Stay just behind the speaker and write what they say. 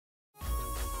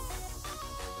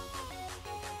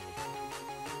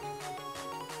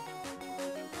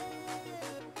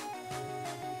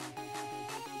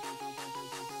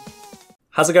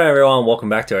How's it going, everyone? Welcome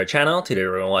back to our channel. Today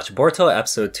we're going to watch Boruto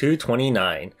episode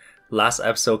 229. Last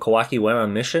episode, Kawaki went on a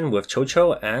mission with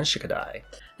Chocho and Shikadai.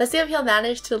 Let's see if he'll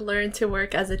manage to learn to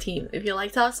work as a team. If you'd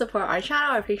like to help support our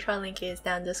channel, our Patreon link is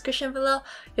down in the description below.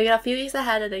 You'll get a few weeks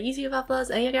ahead of the YouTube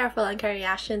uploads, and you'll get our full uncut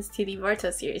reactions to the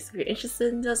Boruto series. If you're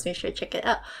interested in those, make sure to check it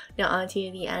out. Now on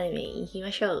to the anime.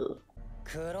 Ikimashou.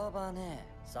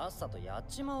 さっさとやっ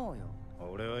ちまおうよ。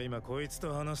俺は今こいつ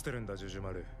と話してるんだ、ジュジュ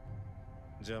マル。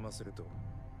邪魔すると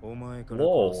お前から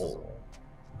殺すぞ。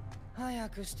早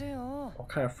くしてよ。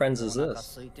What kind of friends is this?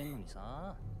 空いてんのに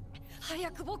さ。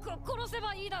早く僕を殺せ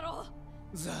ばいいだろ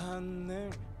う。残念。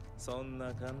そん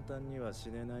な簡単には死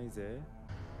ねないぜ。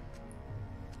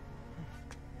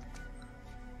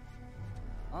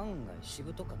案外し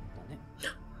ぶとかったね。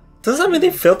Does that mean they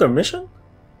failed their mission?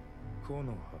 こ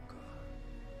の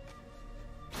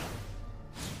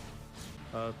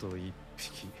あと一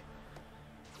匹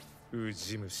ウ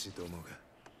ジ虫どもが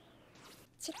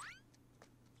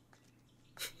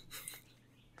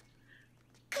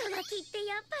カワキって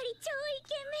やっぱり超イ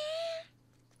ケ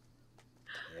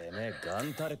メン。てめえガ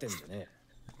ン垂れてんじゃねえ。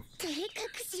照れ隠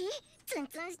しツン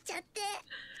ツンしちゃって。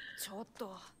ちょっ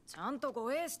とちゃんと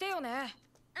護衛してよね。あ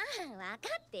あ、分か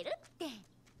ってるって。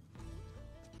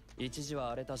一時は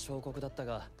荒れた小国だった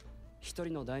が、一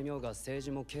人の大名が政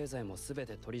治も経済も全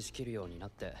て取り仕切るようになっ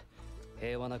て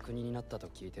平和な国になったと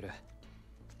聞いてる。っ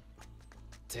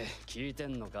て聞いて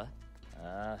んのか？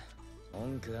ああ、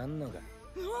文句あんのか。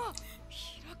うわ、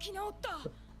開き直った。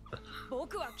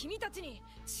僕は君たちに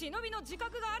忍びの自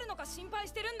覚があるのか心配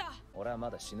してるんだ。俺は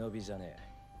まだ忍びじゃね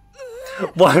え。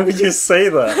Why would you say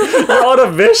that? You're on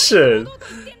a mission. 意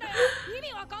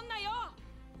味わかんないよ。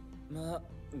まあ、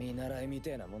見習いみ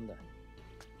てえなもんだ。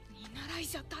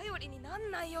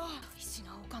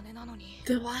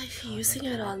Then why is he using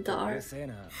it on the art?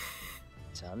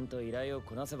 ちゃんと依頼を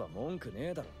こなせば文句ね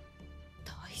えだろ。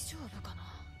大丈夫かな。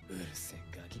うるせえ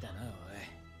ガキだな、おい。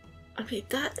I mean,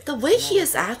 the way he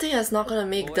is acting is not gonna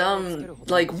make them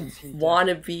like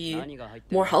wanna be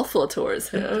more helpful towards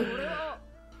him.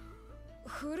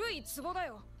 古い壺だ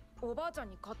よ。おばあちゃん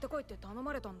に買ってこいって頼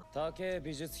まれたんだ。高え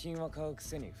美術品は買うく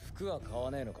せに服は買わ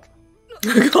ねえのか。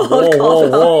Whoa, whoa,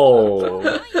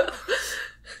 whoa.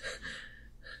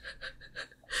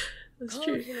 That's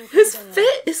true. His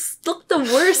fit is look the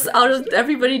worst out of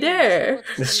everybody there.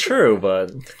 It's true,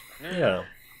 but yeah.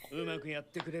 うまくやっ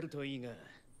てくれるといいが、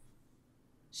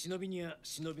忍びには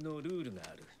忍びのルールが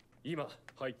ある。今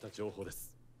入った情報で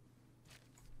す。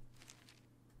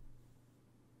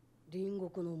隣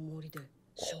国の森で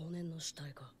少年の死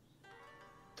体が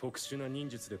特殊な忍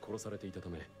術で殺されていたた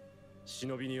め、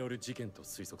忍びによる事件と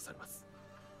推測されます。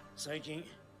最近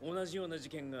同じような事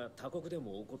件が他国で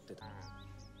も起こってた。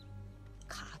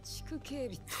家畜警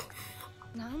備って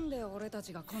なんで俺た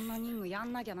ちがこんな任務や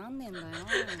んなきゃなんねえんだよ。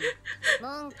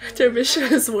Their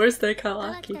mission is worse than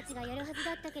Kawaki. たちがやるはず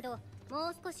だったけど、も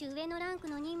う少し上のランク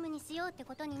の任務にしようって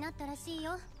ことになったらしい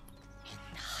よ。だ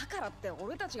からって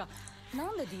俺たちが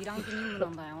なんで D ランク任務な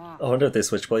んだよ。I wonder if they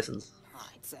switch places. あ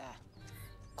いつ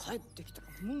帰ってきたら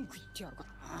文句言ってやるから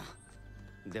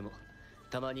な。でも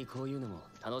たまにこういうのも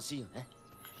楽しいよね。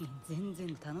全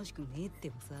然楽しくねえって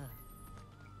もさ。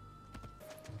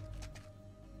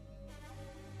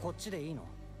こっちでいいの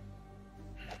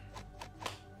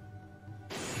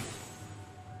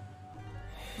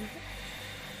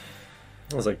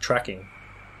？It was like tracking.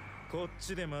 こっ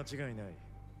ちで間違いない。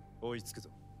追いつくぞ。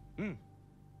うん。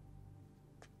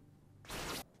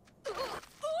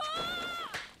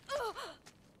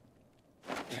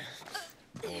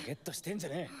ボケっとしてんじゃ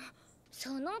ねえ。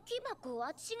その木箱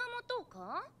私が持とう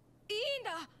か？いいん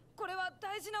だ。これは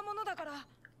大事なものだから。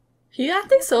He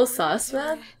acting so sus,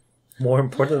 man. More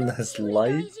important than his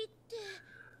life?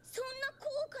 そんな高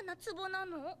価な壺な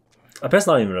の？ I bet it's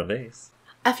not even a vase.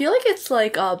 I feel like it's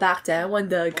like back then when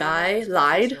the guy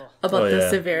lied about the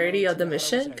severity of the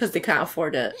mission because they can't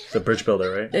afford it. The bridge builder,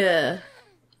 right? Yeah.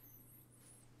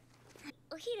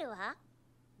 お昼は？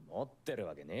持ってる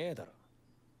わけねえだろ。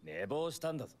寝坊し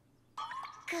たんだぞ。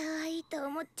可愛いと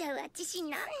思っちゃうあちしな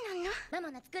んなの？マ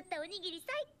マの作ったおにぎり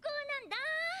最高なんだ。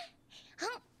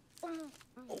お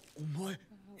前。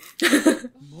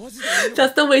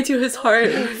That's the way to his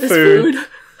heart. His food.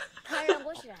 腹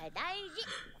ごしらえ大事。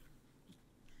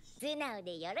素直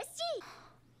でよろし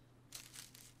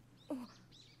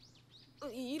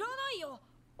い。いらないよ。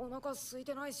お腹空い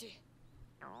てないし。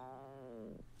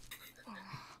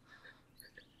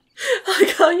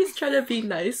Like how he's trying to be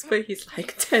nice, but he's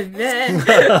like 10 men.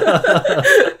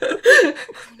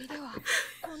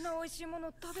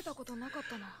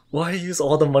 Why use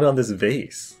all the money on this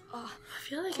vase? I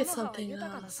feel like it's something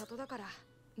else.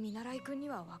 見習いくんに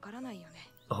はわからないよね。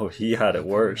 Oh, he had it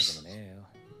worse.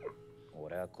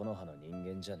 俺はこの葉の人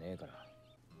間じゃねえから。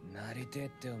なりてえっ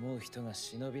て思う人が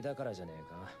忍びだからじゃねえ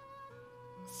か。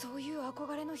そういう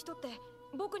憧れの人って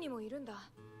僕にもいるんだ。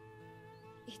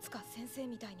いつか先生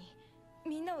みたいに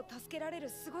みんなを助けられる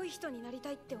すごい人になり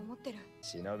たいって思ってる。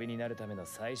忍びになるための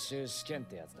最終試験っ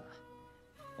てやつだ。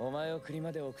お前を国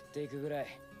まで送っていくぐらい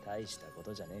大したこ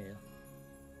とじゃねえよ。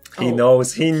He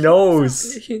knows, he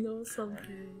knows! He knows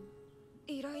something.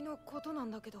 依頼のことな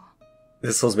んだけど。 This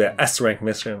is supposed to be an S rank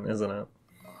mission, isn't it?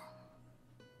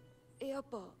 やっ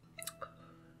ぱ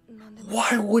なんでも。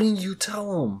 Why wouldn't you tell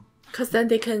him? Because then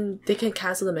they can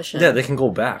cancel the mission. Yeah, they can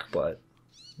go back, but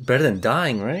better than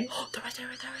dying, right? They're right there,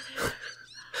 right there, right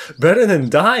there. Better than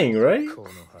dying, right?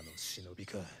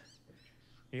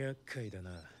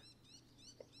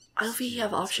 I don't think he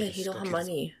have option. He don't have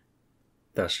money.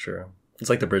 That's true. It's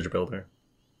like the bridge builder.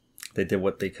 They did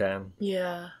what they can.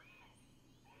 Yeah.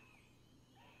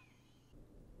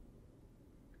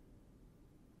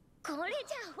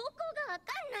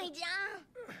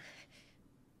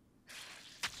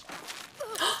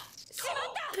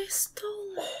 They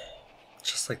stole it.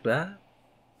 Just like that?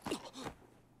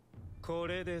 こ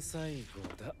れで最後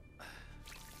だ。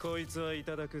こいつはい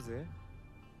ただくぜ。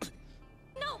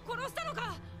なお殺したの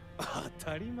か。当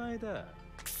たり前だ。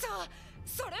くそ、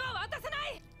それは渡さな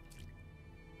い。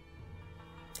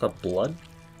 The blood?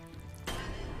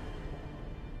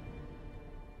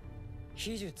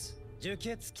 秘術受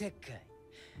血結界。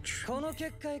この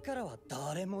結界からは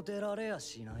誰も出られや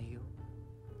しないよ。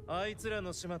あいつら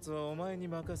の始末はお前に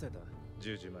任せた。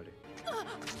ジュジュマル。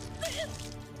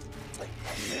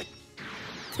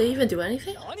 Did they even do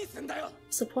anything?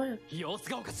 Support him.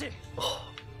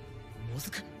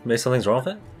 Maybe something's wrong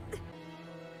with it?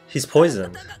 He's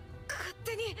poisoned.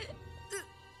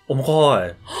 Oh my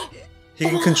god. He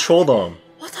can control them.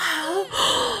 What the hell?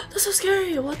 That's so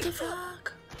scary. What the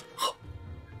fuck?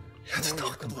 He had to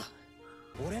talk to them.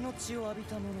 俺の血を浴び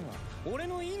た者は俺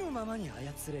の意のままに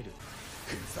操れる。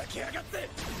ふざけやがって。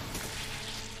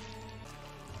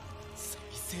再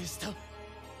生した。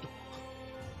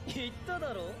言った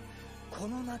だろ。こ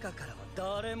の中からは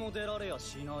誰も出られや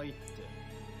しないって。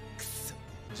くそ。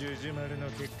ジュジュマルの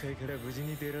結界から無事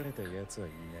に出られた奴はい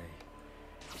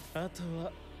ない。あと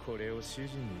はこれを主人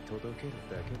に届ける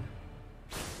だ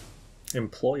けだ。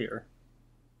 Employer.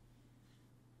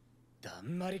 だ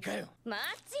んまりかよ。マッ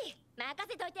チ、任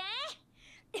せといて。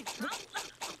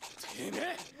てめ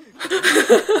え。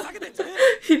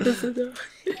He doesn't know.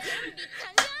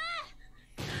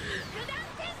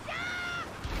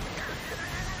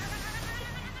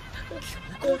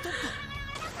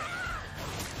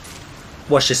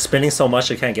 What, she's spinning so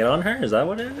much it can't get on her? Is that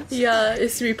what it is? Yeah,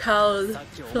 it's repelled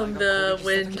from the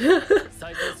wind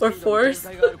or force.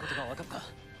 あ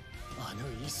の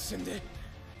一瞬で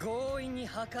強引に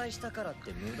破壊したからっ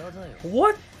て無駄だよ。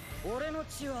 What? 俺の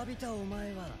血を浴びたお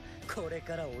前はこれ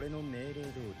から俺の命令通り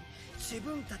自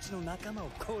分たちの仲間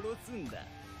を殺すんだ。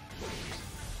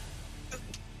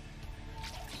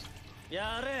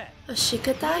やれ。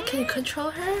 Shikata can control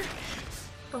her?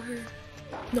 Or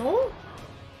no?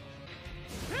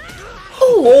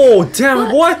 Oh,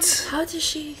 damn, what? How did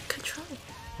she control?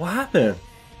 What happened?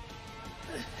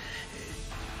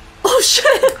 Oh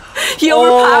shit! He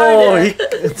overpowered it!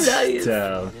 Nice.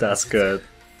 Damn, that's good.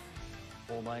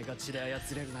 お前が血で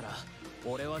操れるなら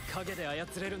俺は影で操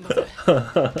れるんだぜ。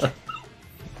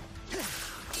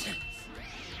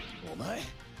お前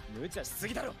無茶しす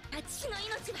ぎだろ。父の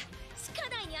命は鹿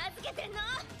台に預けてんの。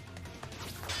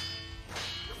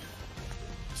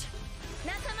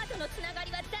仲間とのつなが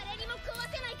りは誰にも壊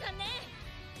せないかんね。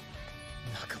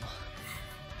仲間。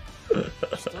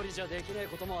一人じゃできねえ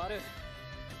こともある。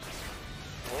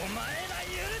お前ら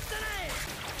許さない。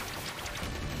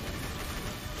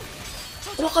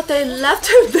 Look, they left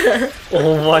him there.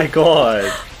 Oh my god.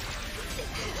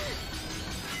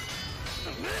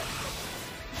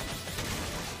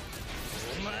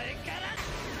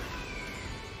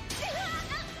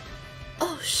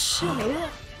 Oh shit.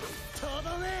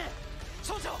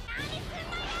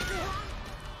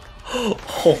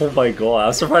 Oh my god,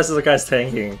 I'm surprised the guy's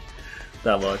tanking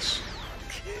that much.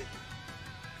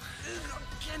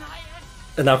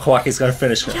 And now Kawaki's gonna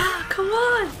finish him. Yeah, come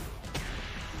on.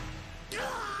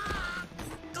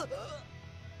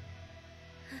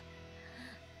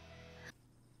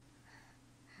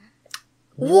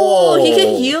 Whoa, he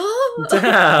can heal?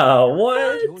 Damn,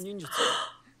 what?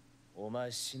 お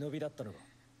前忍びだったのか。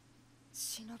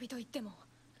忍びと言っても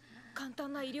簡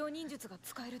単な医療忍術が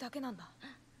使えるだけなんだ。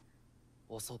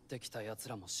襲ってきた奴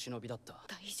らも忍びだった。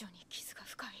大以上に傷が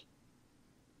深い。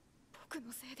僕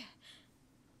のせいで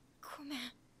ごめん。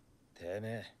てめ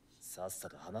え、さっさ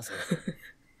と話せ。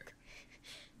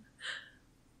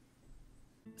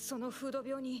その風土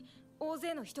病に大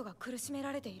勢の人が苦しめ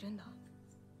られているんだ。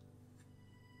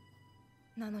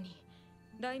なのに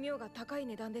大名が高い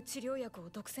値段で治療薬を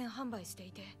独占販売して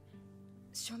いて、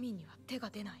庶民には手が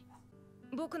出ない。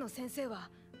僕の先生は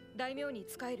大名に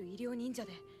仕える医療忍者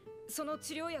で、その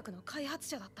治療薬の開発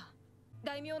者だった。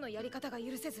大名のやり方が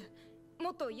許せず、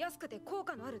もっと安くて効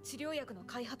果のある治療薬の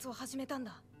開発を始めたん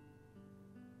だ。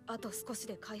あと少し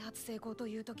で開発成功と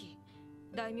いう時、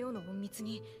大名の隠密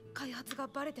に開発が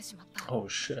バレてしまった。Oh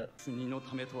shit. 国の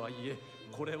ためとはいえ、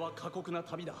これは過酷な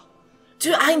旅だ。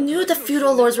 Dude, I knew the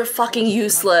feudal lords were fucking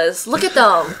useless. Look at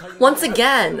them once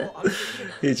again.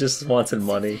 He just wanted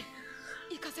money.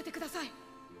 行かせてください。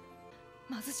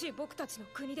貧しい僕たちの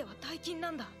国では大金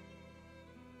なんだ。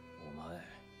お前、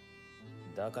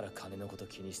だから金のこと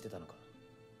気にしてたのか。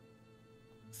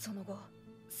その後、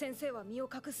先生は身を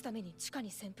隠すために地下に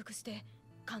潜伏して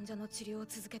患者の治療を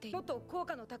続けている。もっと効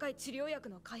果の高い治療薬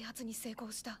の開発に成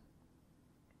功した。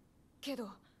けど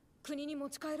国に持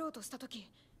ち帰ろうとした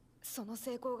時、その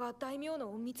成功が大名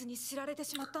の隠密に知られて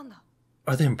しまったんだ。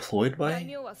 Are they employed 大 by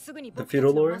名はすぐに the 僕たち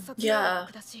feudal の lord? 抹殺を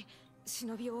下し、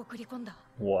忍びを送り込んだ。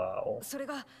 Wow. それ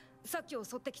がさっき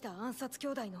襲ってきた暗殺兄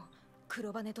弟の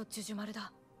黒羽とジュジュマル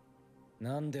だ。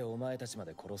なんでお前たちま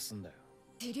で殺すんだよ。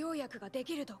治療薬がで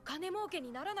きると金儲け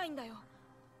にならないんだよ。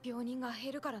病人が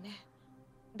減るからね。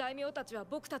大名たちは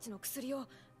僕たちの薬を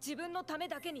自分のため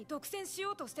だけに独占し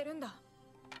ようとしてるんだ。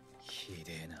ひ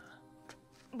でえな。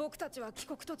僕たちは帰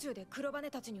国途中で黒羽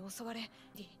たちに襲われ、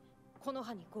この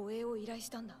葉に護衛を依頼し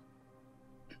たんだ。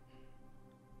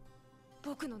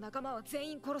僕の仲間は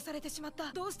全員殺されてしまっ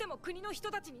た。どうしても国の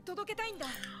人たちに届けたいんだ。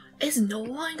 Is no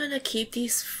one gonna keep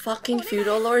these fucking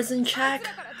feudal lords in check?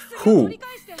 Who?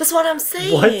 That's what I'm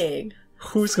saying.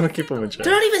 Who's gonna keep him in check?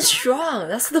 They're not even strong.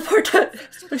 That's the part that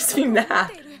makes me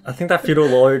mad. I think that feudal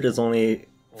lord is only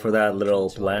for that little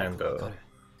land though.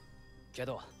 け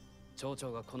ど町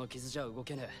長がこの傷じゃ動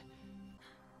けね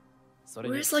え。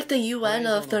 Where's like the UN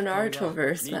of the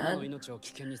Narutoverse, man?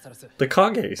 The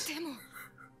Kages. でも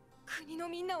国の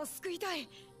みんなを救いたい。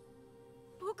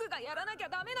僕がやらなきゃ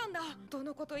ダメなんだ。ど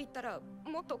のこと言ったら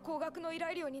もっと高額の依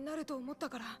頼料になると思った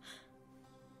から、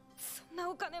そんな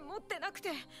お金持ってなくて。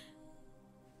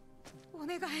お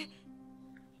願い。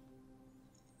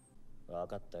分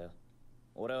かったよ。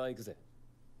俺は行くぜ。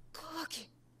カワキ。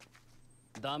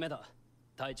ダメだ。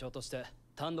隊長として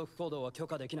単独行動は許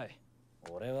可できない。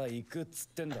俺は行くっつっ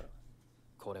てんだろ。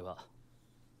これは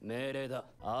命令だ。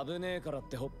危ねえからっ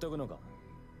てほっとくのか。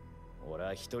俺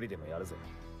は一人でもやるぜ。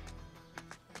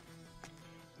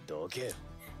どけよ。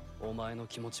お前の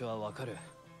気持ちはわかる。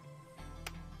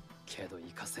けど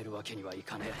行かせるわけにはい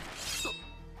かね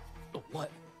え。お前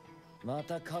ま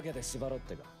た影で縛ろっ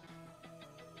てか。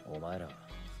お前ら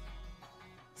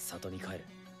里に帰れ。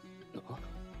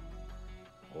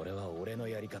俺は俺の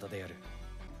やり方でやる。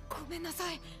ごめんな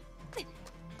さい。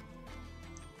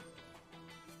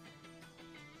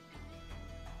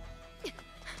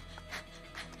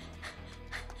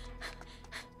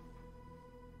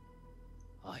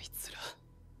あいつら。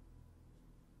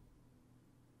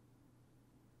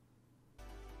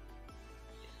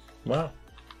Wow.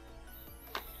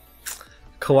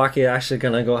 Kawaki actually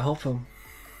gonna go help him.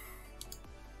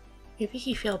 Maybe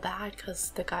he feel bad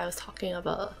because the guy was talking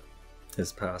about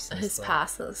His past. And his stuff.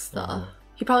 past and stuff.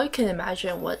 He probably can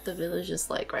imagine what the village is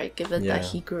like, right? Given that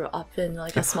he grew up in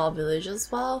like a small village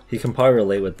as well. He can probably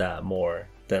relate with that more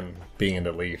than being in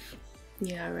the Leaf.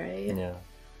 Yeah, right? Yeah.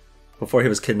 Before he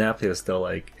was kidnapped, he was still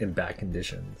like in bad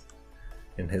conditions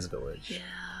in his village. Yeah.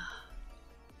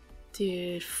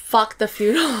 Dude, fuck the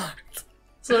feudal lords.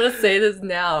 So I'm gonna say this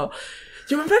now.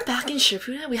 Do you remember back in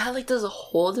Shippuden, we had like this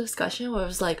whole discussion where it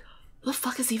was like, what the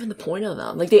fuck is even the point of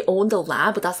them? Like, they own the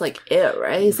land, but that's like it,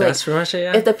 right? It's that's like, pretty much it,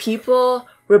 yeah. If the people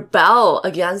rebel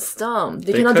against them,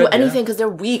 they cannot do anything because they're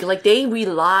weak. Like, they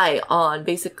rely on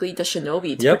basically the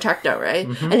shinobi to protect them, right?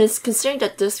 And it's considering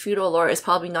that this feudal lord is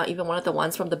probably not even one of the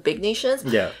ones from the big nations.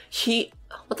 Yeah.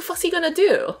 What the fuck's he gonna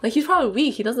do? Like, he's probably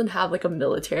weak. He doesn't have like a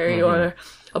military or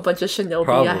a bunch of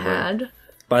shinobi at hand.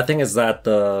 But I think it's that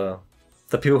the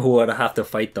people who would have to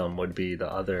fight them would be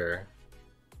the other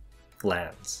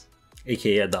lands.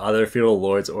 AKA the other feudal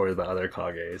lords or the other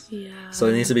Kages. Yeah. So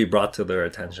it needs to be brought to their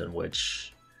attention,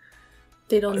 which...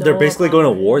 They don't know. They're basically going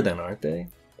to war then, aren't they?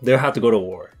 They'll have to go to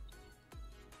war.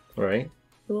 Right?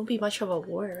 It won't be much of a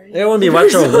war, right? It won't be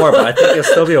much of a war, but I think it'll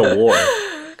still be a war.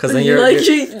 Because then you're...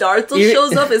 Naruto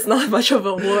shows up, it's not much of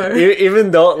a war. Even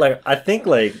though, like, I think,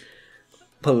 like...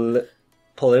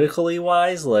 politically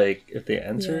wise, like if they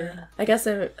enter. Yeah. I guess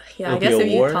if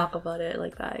war. you talk about it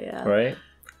like that, yeah. Right?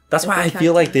 That's why I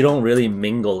feel like they don't really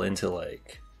mingle into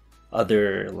like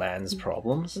other lands'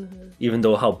 problems, even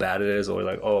though how bad it is, or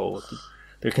like, oh,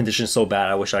 their condition's so bad,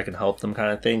 I wish I could help them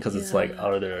kind of thing, because it's like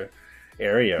out of their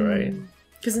area, right?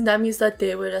 Because then that means that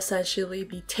they would essentially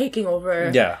be taking over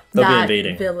they'll that be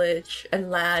invading village and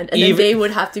land, and then they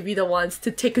would have to be the ones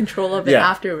to take control of it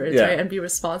afterwards, right? And be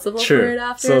responsible for it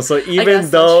after. So even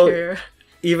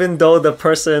though the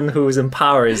person who's in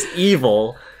power is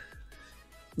evil,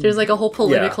 there's like a whole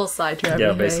political side to everything.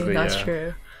 Yeah, basically, that's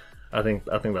true. I think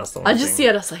that's the one. I just see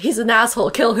it as like, he's an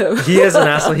asshole, kill him. He is an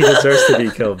asshole, he deserves to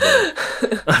be killed,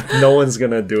 but no one's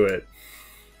gonna do it.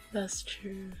 That's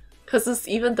true. Because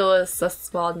even though it's a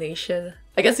small nation,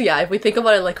 I guess, if we think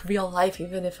about it like real life,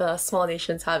 even if a small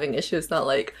nation's having issues, not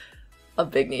like a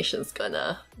big nation's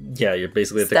gonna you're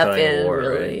basically step in, war,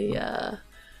 really, right?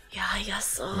 Yeah, I guess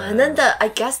so. Man. And then I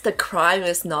guess the crime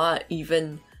is not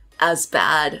even as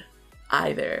bad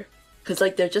either. Because,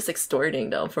 like, they're just extorting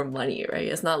them for money, right?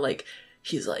 It's not like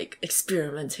he's, like,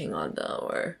 experimenting on them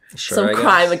or some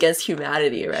crime against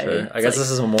humanity, right? Sure. I guess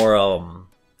this is more,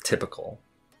 typical.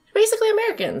 Basically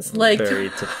Americans. Like,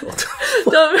 very typical.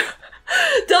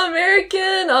 the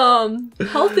American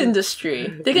health industry.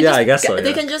 They can I guess so,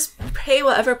 They can just pay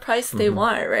whatever price they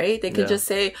want, right? They can just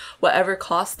say whatever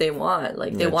cost they want.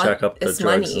 Like, they want check up the drugs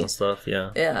money. And stuff,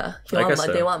 Yeah.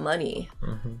 They want money.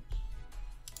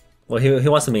 Well, he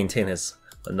wants to maintain his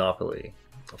monopoly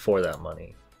for that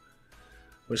money.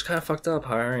 Which kind of fucked up,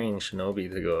 hiring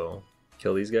Shinobi to go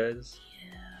kill these guys.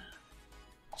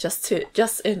 Yeah.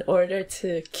 Just in order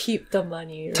to keep the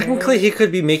money, right? Technically, he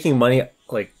could be making money,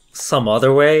 like, some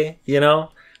other way, you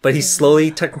know? But he's slowly,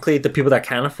 technically, the people that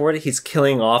can't afford it, he's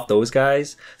killing off those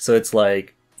guys. So it's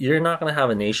like, you're not going to have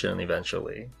a nation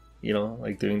eventually, you know?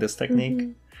 Like, doing this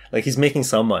technique. Like, he's making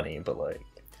some money, but, like,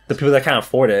 the people that can't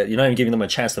afford it, you're not even giving them a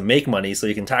chance to make money so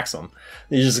you can tax them.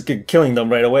 You're just killing them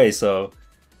right away, so...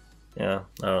 Yeah,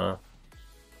 I don't know.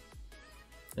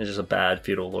 It's just a bad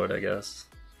feudal lord, I guess.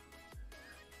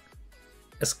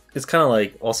 It's kind of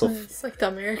like also... It's like the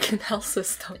American health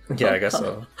system. Yeah, I guess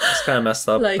so. It's kind of messed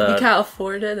up. Like, you can't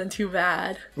afford it and too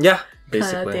bad. Yeah,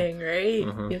 basically. Kind of thing,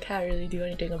 right? You can't really do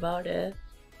anything about it.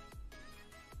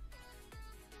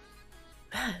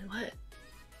 Man, what?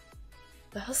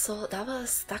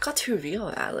 That got too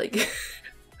real, man. Like,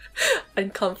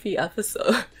 uncomfy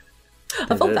episode.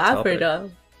 I felt bad for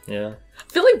them. Yeah.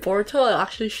 I feel like Boruto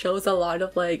actually shows a lot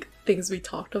of, like, things we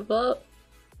talked about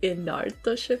in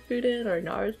Naruto Shippuden or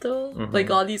Naruto. Like,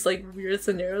 all these, like, weird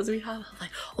scenarios we have. I'm like,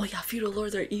 oh yeah, feudal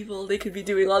lords are evil, they could be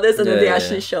doing all this, and then they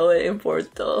actually show it in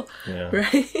Boruto. Yeah.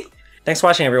 Right? Thanks for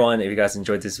watching, everyone. If you guys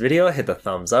enjoyed this video, hit the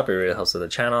thumbs up. It really helps with the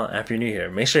channel. And if you're new here,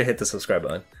 make sure to hit the subscribe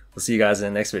button. We'll see you guys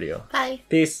in the next video. Bye.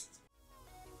 Peace.